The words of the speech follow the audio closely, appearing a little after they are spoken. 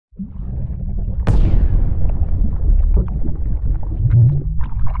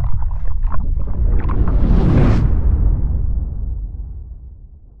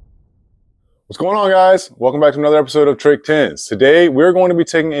What's going on, guys? Welcome back to another episode of Trick 10s. Today, we're going to be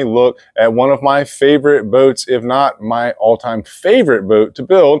taking a look at one of my favorite boats, if not my all-time favorite boat to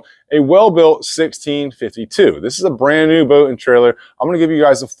build, a Weldbilt 1652. This is a brand new boat and trailer. I'm going to give you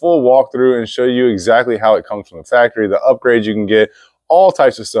guys a full walkthrough and show you exactly how it comes from the factory, the upgrades you can get, all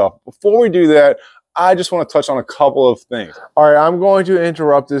types of stuff. Before we do that, I just want to touch on a couple of things. All right, I'm going to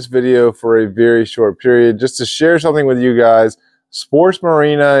interrupt this video for a very short period just to share something with you guys. Sports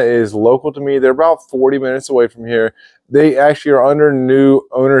Marina is local to me. They're about 40 minutes away from here. They actually are under new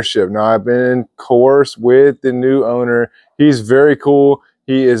ownership. Now, I've been in course with the new owner. He's very cool.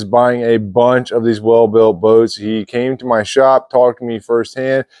 He is buying a bunch of these well-built boats. He came to my shop, talked to me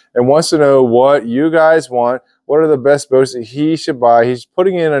firsthand, and wants to know what you guys want. What are the best boats that he should buy? He's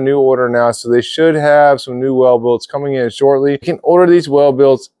putting in a new order now, so they should have some new Weldbilts coming in shortly. You can order these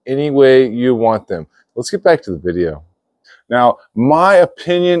Weldbilts any way you want them. Let's get back to the video. Now, my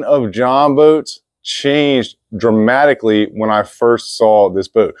opinion of Jonboats changed dramatically when I first saw this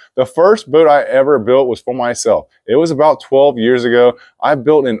boat. The first boat I ever built was for myself. It was about 12 years ago. I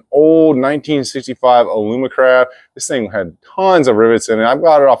built an old 1965 Weld-Craft. This thing had tons of rivets in it. I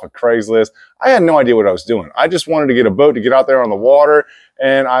got it off of Craigslist. I had no idea what I was doing. I just wanted to get a boat to get out there on the water,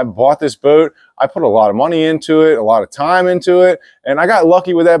 and I bought this boat. I put a lot of money into it, a lot of time into it, and I got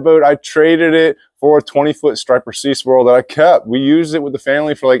lucky with that boat. I traded it for a 20-foot striper sea swirl that I kept. We used it with the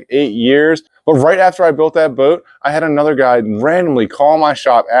family for like 8 years. But right after I built that boat, I had another guy randomly call my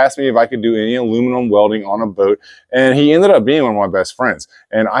shop, ask me if I could do any aluminum welding on a boat, and he ended up being one of my best friends.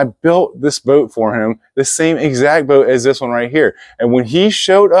 And I built this boat for him, the same exact boat as this one right here. And when he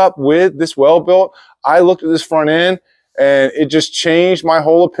showed up with this Weldbilt, I looked at this front end, and it just changed my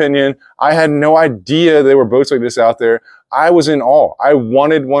whole opinion. I had no idea there were boats like this out there. I was in awe. I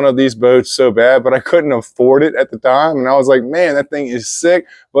wanted one of these boats so bad, but I couldn't afford it at the time. And I was like, man, that thing is sick.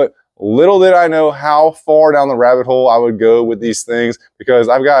 But little did I know how far down the rabbit hole I would go with these things, because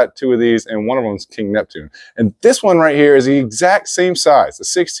I've got two of these and one of them is King Neptune. And this one right here is the exact same size, the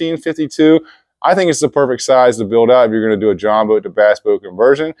 1652. I think it's the perfect size to build out if you're going to do a Jonboat to bass boat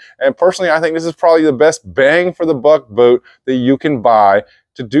conversion. And personally, I think this is probably the best bang for the buck boat that you can buy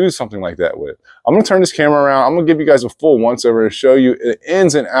to do something like that with. I'm going to turn this camera around. I'm going to give you guys a full once over and show you the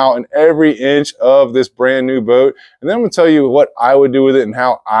ins and out and every inch of this brand new boat. And then I'm going to tell you what I would do with it and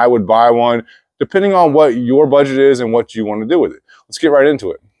how I would buy one, depending on what your budget is and what you want to do with it. Let's get right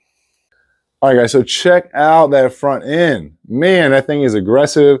into it. All right, guys, so check out that front end. Man, that thing is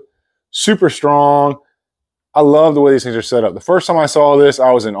aggressive, super strong. I love the way these things are set up. The first time I saw this,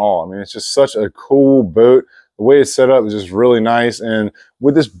 I was in awe. I mean, it's just such a cool boat. The way it's set up is just really nice. And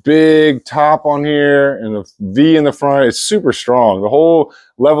with this big top on here and the V in the front, it's super strong. The whole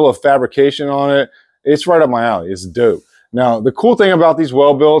level of fabrication on it, it's right up my alley. It's dope. Now, the cool thing about these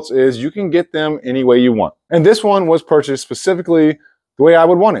Weldbilts is you can get them any way you want. And this one was purchased specifically the way I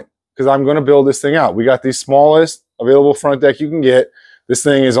would want it, because I'm going to build this thing out. We got the smallest available front deck you can get. This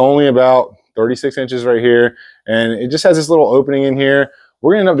thing is only about 36 inches right here, and it just has this little opening in here.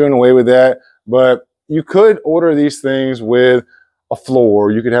 We're going to end up doing away with that, but you could order these things with a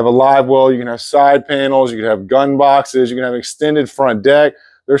floor. You could have a live well. You can have side panels. You can have gun boxes. You can have extended front deck.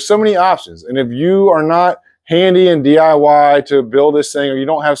 There's so many options. And if you are not handy and DIY to build this thing, or you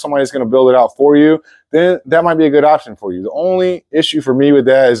don't have somebody that's going to build it out for you, then that might be a good option for you. The only issue for me with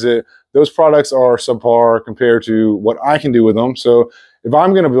that is that those products are subpar compared to what I can do with them. So if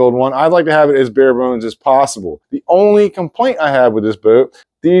I'm going to build one, I'd like to have it as bare bones as possible. The only complaint I have with this boat,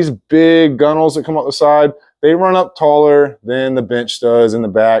 these big gunnels that come up the side, they run up taller than the bench does in the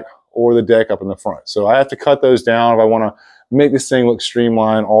back or the deck up in the front. So I have to cut those down if I want to make this thing look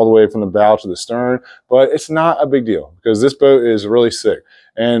streamlined all the way from the bow to the stern. But it's not a big deal because this boat is really sick.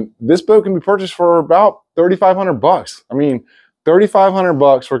 And this boat can be purchased for about $3,500. I mean,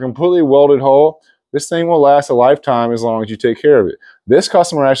 $3,500 for a completely welded hull. This thing will last a lifetime as long as you take care of it. This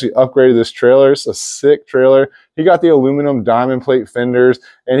customer actually upgraded this trailer. It's a sick trailer. He got the aluminum diamond plate fenders,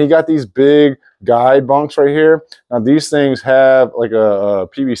 and he got these big guide bunks right here. Now, these things have like a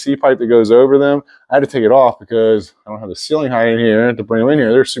PVC pipe that goes over them. I had to take it off because I don't have the ceiling height in here to bring them in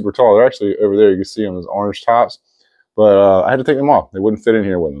here. They're super tall. They're actually over there. You can see them as orange tops. But I had to take them off. They wouldn't fit in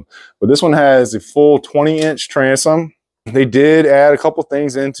here with them. But this one has a full 20-inch transom. They did add a couple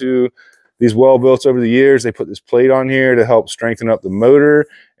things into these Weldbilts over the years. They put this plate on here to help strengthen up the motor,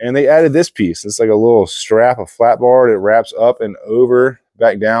 and they added this piece. It's like a little strap, a flat bar that wraps up and over,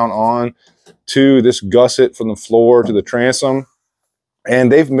 back down on to this gusset from the floor to the transom.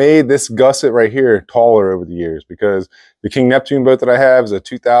 And they've made this gusset right here taller over the years, because the King Neptune boat that I have is a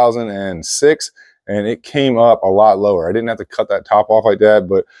 2006, and it came up a lot lower. I didn't have to cut that top off like that,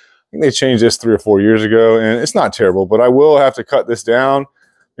 but think they changed this 3 or 4 years ago, and it's not terrible, but I will have to cut this down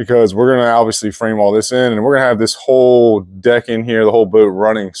because we're going to obviously frame all this in, and we're going to have this whole deck in here, the whole boat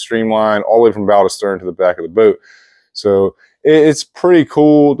running streamlined all the way from bow to stern to the back of the boat. So it's pretty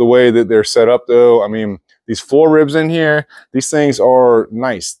cool the way that they're set up, though. I mean, these floor ribs in here, these things are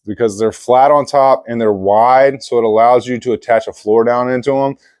nice because they're flat on top and they're wide, so it allows you to attach a floor down into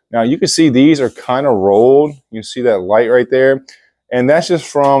them. Now, you can see these are kind of rolled. You can see that light right there. And that's just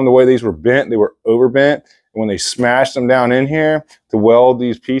from the way these were bent. They were overbent. And when they smashed them down in here to weld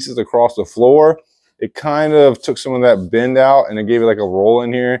these pieces across the floor, it kind of took some of that bend out and it gave it like a roll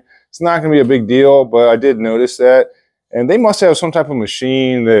in here. It's not going to be a big deal, but I did notice that. And they must have some type of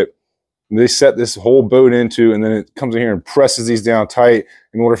machine that they set this whole boat into, and then it comes in here and presses these down tight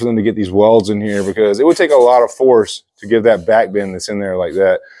in order for them to get these welds in here, because it would take a lot of force to give that back bend that's in there like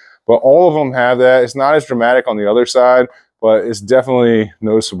that. But all of them have that. It's not as dramatic on the other side, but it's definitely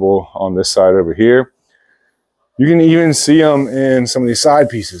noticeable on this side over here. You can even see them in some of these side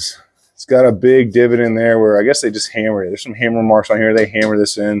pieces. It's got a big divot in there where I guess they just hammered it. There's some hammer marks on here. They hammer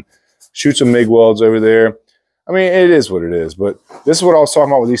this in, shoot some MIG welds over there. I mean, it is what it is, but this is what I was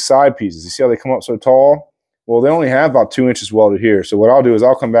talking about with these side pieces. You see how they come up so tall? Well, they only have about 2 inches welded here. So what I'll do is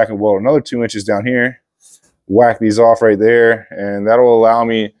I'll come back and weld another 2 inches down here, whack these off right there, and that'll allow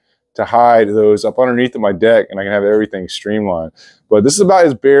me to hide those up underneath of my deck, and I can have everything streamlined. But this is about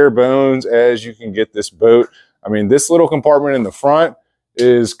as bare bones as you can get this boat. I mean, this little compartment in the front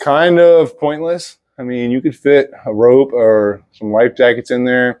is kind of pointless. I mean, you could fit a rope or some life jackets in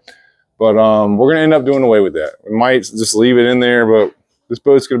there, but we're gonna end up doing away with that. We might just leave it in there, but this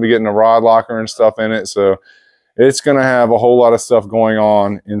boat's gonna be getting a rod locker and stuff in it, so it's gonna have a whole lot of stuff going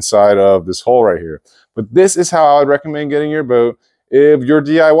on inside of this hole right here. But this is how I would recommend getting your boat if you're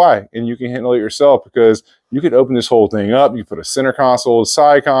DIY and you can handle it yourself, because you could open this whole thing up. You put a center console,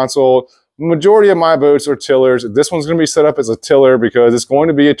 side console. The majority of my boats are tillers. This one's gonna be set up as a tiller because it's going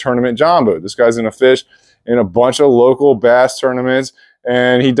to be a tournament John boat. This guy's gonna fish in a bunch of local bass tournaments,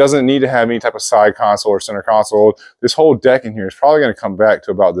 and he doesn't need to have any type of side console or center console. This whole deck in here is probably going to come back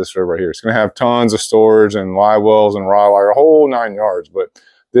to about this right here. It's going to have tons of storage and live wells and rod locker, a whole 9 yards. But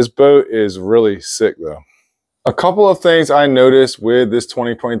this boat is really sick though. A couple of things I noticed with this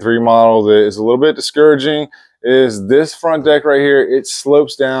 2023 model that is a little bit discouraging is this front deck right here. It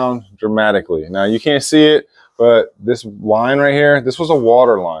slopes down dramatically. Now you can't see it, but this line right here, this was a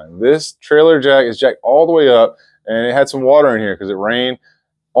water line. This trailer jack is jacked all the way up, and it had some water in here because it rained.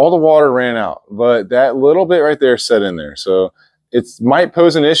 All the water ran out, but that little bit right there set in there. So it might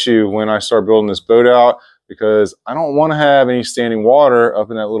pose an issue when I start building this boat out, because I don't want to have any standing water up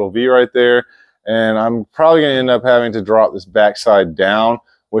in that little V right there. And I'm probably going to end up having to drop this backside down,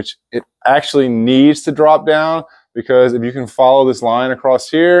 which it actually needs to drop down, because if you can follow this line across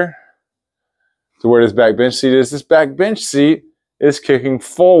here to where this back bench seat is, this back bench seat is kicking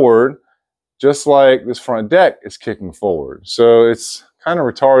forward, just like this front deck is kicking forward. So it's kind of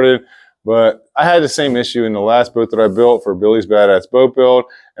retarded, but I had the same issue in the last boat that I built for Billy's Badass Boat Build,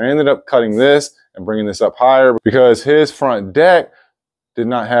 and I ended up cutting this and bringing this up higher because his front deck did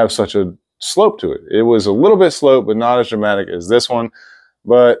not have such a slope to it. It was a little bit sloped, but not as dramatic as this one.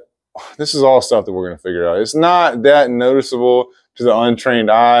 But this is all stuff that we're going to figure out. It's not that noticeable to the untrained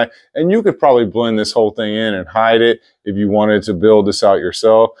eye, and you could probably blend this whole thing in and hide it if you wanted to build this out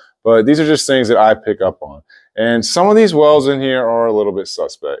yourself. But these are just things that I pick up on. And some of these welds in here are a little bit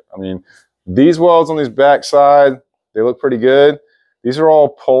suspect. I mean, these welds on these back side, they look pretty good. These are all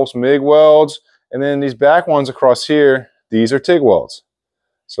pulse MIG welds. And then these back ones across here, these are TIG welds.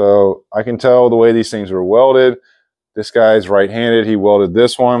 So I can tell the way these things were welded. This guy's right-handed, he welded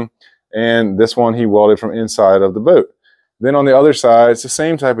this one. And this one he welded from inside of the boat. Then on the other side, it's the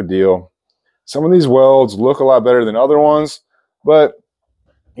same type of deal. Some of these welds look a lot better than other ones, but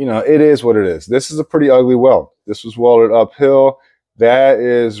you know, it is what it is. This is a pretty ugly weld. This was welded uphill. That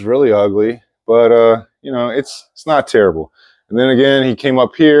is really ugly, but you know, it's not terrible. And then again, he came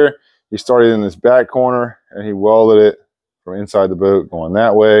up here, he started in this back corner and he welded it from inside the boat going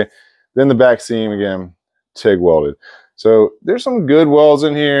that way. Then the back seam again, TIG welded. So there's some good welds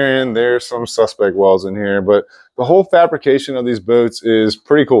in here and there's some suspect welds in here, but the whole fabrication of these boats is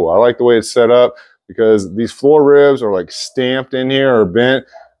pretty cool. I like the way it's set up because these floor ribs are like stamped in here or bent.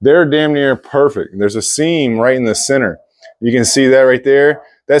 They're damn near perfect. There's a seam right in the center. You can see that right there.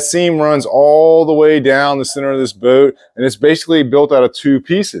 That seam runs all the way down the center of this boat, and it's basically built out of 2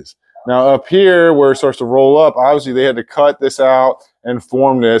 pieces. Now up here where it starts to roll up, obviously they had to cut this out and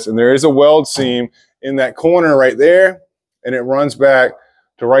form this, and there is a weld seam in that corner right there, and it runs back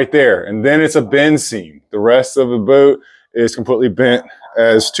to right there. And then it's a bend seam. The rest of the boat is completely bent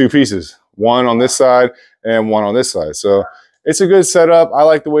as two pieces, one on this side and one on this side. So it's a good setup. I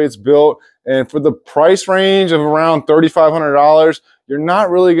like the way it's built. And for the price range of around $3,500, you're not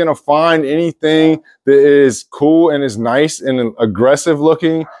really going to find anything that is cool and is nice and aggressive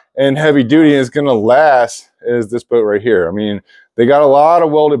looking and heavy duty and is going to last as this boat right here. I mean, they got a lot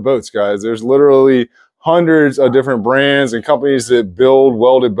of welded boats, guys. There's literally hundreds of different brands and companies that build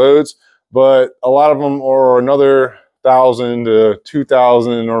welded boats, but a lot of them are another 1,000 to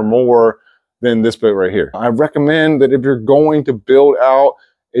 2,000 or more than this boat right here. I recommend that if you're going to build out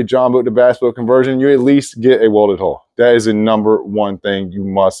a Jonboat to bass boat conversion, you at least get a welded hull. That is the #1 thing you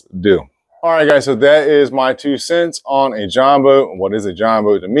must do. All right, guys, so that is my 2 cents on a Jonboat. What is a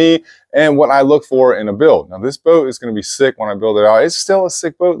Jonboat to me and what I look for in a build. Now, this boat is going to be sick when I build it out. It's still a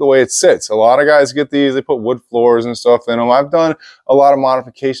sick boat the way it sits. A lot of guys get these, they put wood floors and stuff in them. I've done a lot of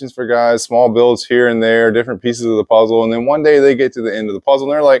modifications for guys, small builds here and there, different pieces of the puzzle. And then one day they get to the end of the puzzle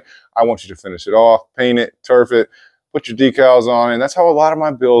and they're like, I want you to finish it off, paint it, turf it, put your decals on, and that's how a lot of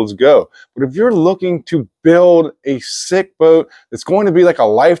my builds go. But if you're looking to build a sick boat that's going to be like a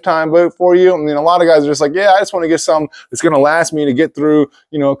lifetime boat for you, I mean, a lot of guys are just like, yeah, I just want to get something that's going to last me to get through,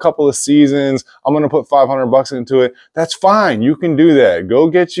 you know, a couple of seasons. I'm going to put 500 bucks into it. That's fine. You can do that. Go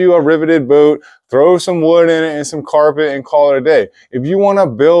get you a riveted boat, throw some wood in it and some carpet and call it a day. If you want to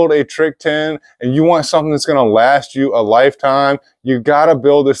build a Trick 10 and you want something that's going to last you a lifetime, you got to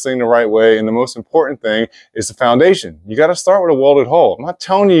build this thing the right way. And the most important thing is the foundation. You got to start with a welded hull. I'm not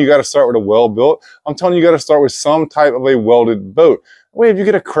telling you got to start with a Weldbilt. I'm telling you got to start with some type of a welded boat. That way, if you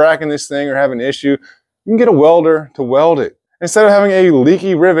get a crack in this thing or have an issue, you can get a welder to weld it. Instead of having a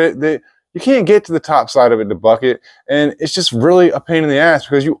leaky rivet that you can't get to the top side of it to bucket, and it's just really a pain in the ass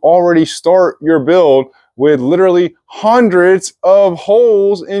because you already start your build with literally hundreds of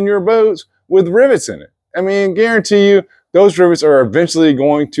holes in your boats with rivets in it. I mean, guarantee you those rivets are eventually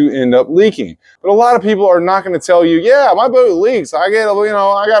going to end up leaking. But a lot of people are not going to tell you, yeah, my boat leaks. I get, you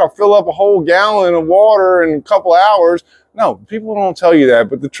know, I got to fill up a whole gallon of water in a couple hours. No, people don't tell you that.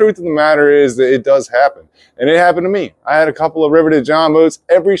 But the truth of the matter is that it does happen. And it happened to me. I had a couple of riveted Jonboats.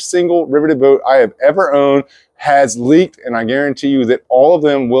 Every single riveted boat I have ever owned has leaked. And I guarantee you that all of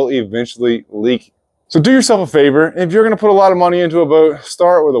them will eventually leak. So do yourself a favor. If you're going to put a lot of money into a boat,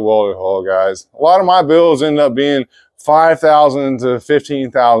 start with a welded hull, guys. A lot of my builds end up being $5,000 to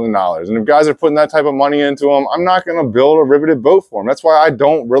 $15,000. And if guys are putting that type of money into them, I'm not going to build a riveted boat for them. That's why I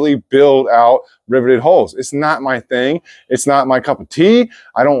don't really build out riveted hulls. It's not my thing. It's not my cup of tea.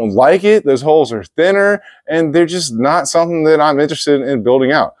 I don't like it. Those holes are thinner and they're just not something that I'm interested in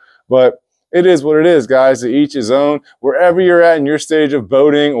building out. But it is what it is, guys. To each his own. Wherever you're at in your stage of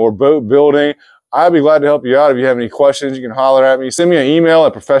boating or boat building, I'd be glad to help you out. If you have any questions, you can holler at me. Send me an email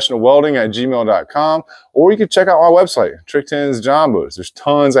at professionalwelding@gmail.com, or you can check out my website, Trick 10's Jonboats. There's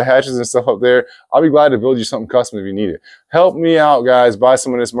tons of hatches and stuff up there. I'll be glad to build you something custom if you need it. Help me out, guys. Buy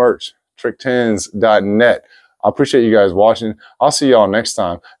some of this merch, trick10s.net. I appreciate you guys watching. I'll see y'all next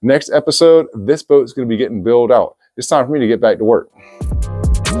time. Next episode, this boat's going to be getting built out. It's time for me to get back to work.